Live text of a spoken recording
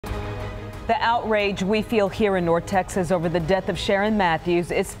The outrage we feel here in North Texas over the death of Sherin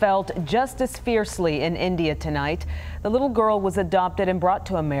Mathews is felt just as fiercely in India tonight. The little girl was adopted and brought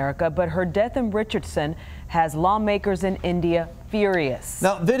to America, but her death in Richardson has lawmakers in India furious.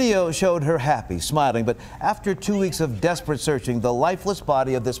 Now, video showed her happy, smiling, but after 2 weeks of desperate searching, the lifeless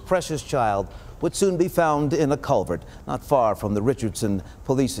body of this precious child would soon be found in a culvert not far from the Richardson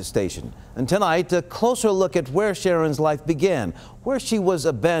police station. And tonight, a closer look at where Sherin's life began, where she was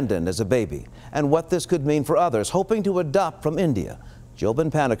abandoned as a baby, and what this could mean for others hoping to adopt from India.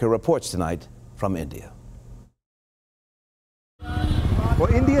 Jobin Paniker reports tonight from India.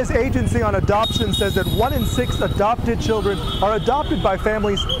 Well, India's Agency on Adoption says that 1 in 6 adopted children are adopted by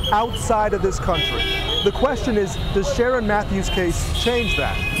families outside of this country. The question is, does Sherin Mathew's case change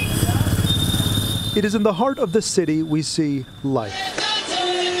that? It is in the heart of the city we see life.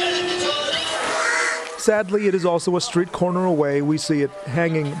 Sadly, it is also a street corner away we see it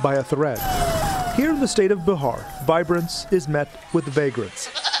hanging by a thread. Here in the state of Bihar, vibrance is met with vagrance.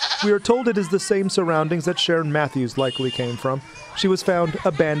 We are told it is the same surroundings that Sherin Mathews likely came from. She was found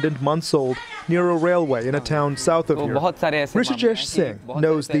abandoned months old near a railway in a town south of here. Rishijesh Singh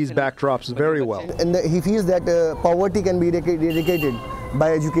knows these backdrops very well. And he feels that poverty can be eradicated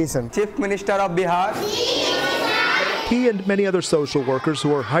by education. Chief Minister of Bihar. He and many other social workers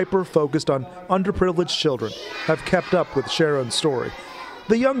who are hyper-focused on underprivileged children have kept up with Sherin's story.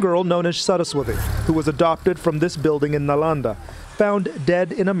 The young girl known as Saraswati, who was adopted from this building in Nalanda, found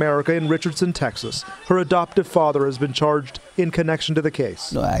dead in America in Richardson, Texas. Her adoptive father has been charged in connection to the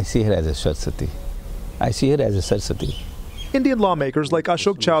case. No, I see her as a Saraswati. I see her as a Saraswati. Indian lawmakers like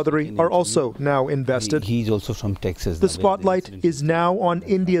Ashok Chowdhury are also now invested. He's also from Texas. The spotlight is now on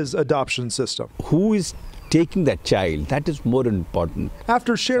India's adoption system. Who is taking that child? That is more important.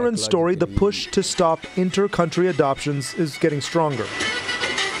 After Sherin's story, the push to stop inter-country adoptions is getting stronger.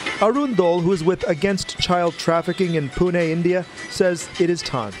 Arun Dole, who is with Against Child Trafficking in Pune, India, says it is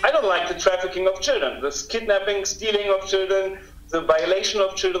time. I don't like the trafficking of children, this kidnapping, stealing of children, the violation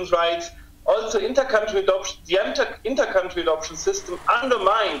of children's rights. Also, intercountry adoption, the intercountry adoption system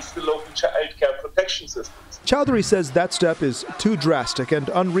undermines the local child care protection systems. Chowdhury says that step is too drastic and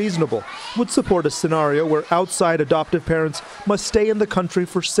unreasonable, would support a scenario where outside adoptive parents must stay in the country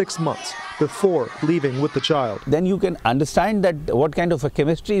for 6 months before leaving with the child. Then you can understand that what kind of a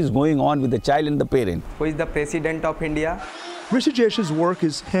chemistry is going on with the child and the parent. Who is the President of India? Rishijesh's work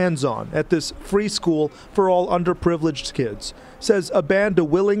is hands-on at this free school for all underprivileged kids. Says a band of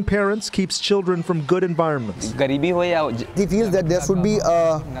willing parents keeps children from good environments. He feels that there should be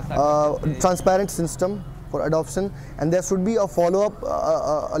a transparent system for adoption, and there should be a follow-up,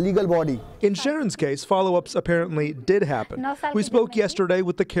 a legal body. In Sherin's case, follow-ups apparently did happen. We spoke yesterday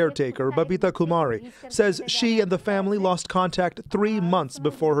with the caretaker, Babita Kumari, says she and the family lost contact 3 months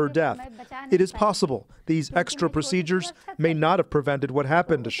before her death. It is possible these extra procedures may not have prevented what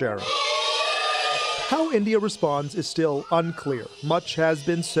happened to Sherin. How India responds is still unclear. Much has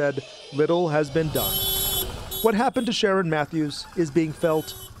been said, little has been done. What happened to Sherin Mathews is being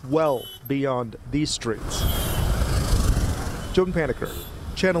felt well beyond these streets. Jobin Paniker,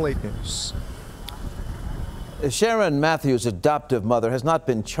 Channel 8 News. Sherin Mathews' adoptive mother has not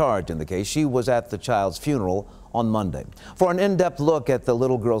been charged in the case. She was at the child's funeral on Monday. For an in-depth look at the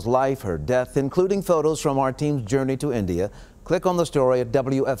little girl's life, her death, including photos from our team's journey to India, click on the story at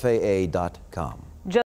WFAA.com.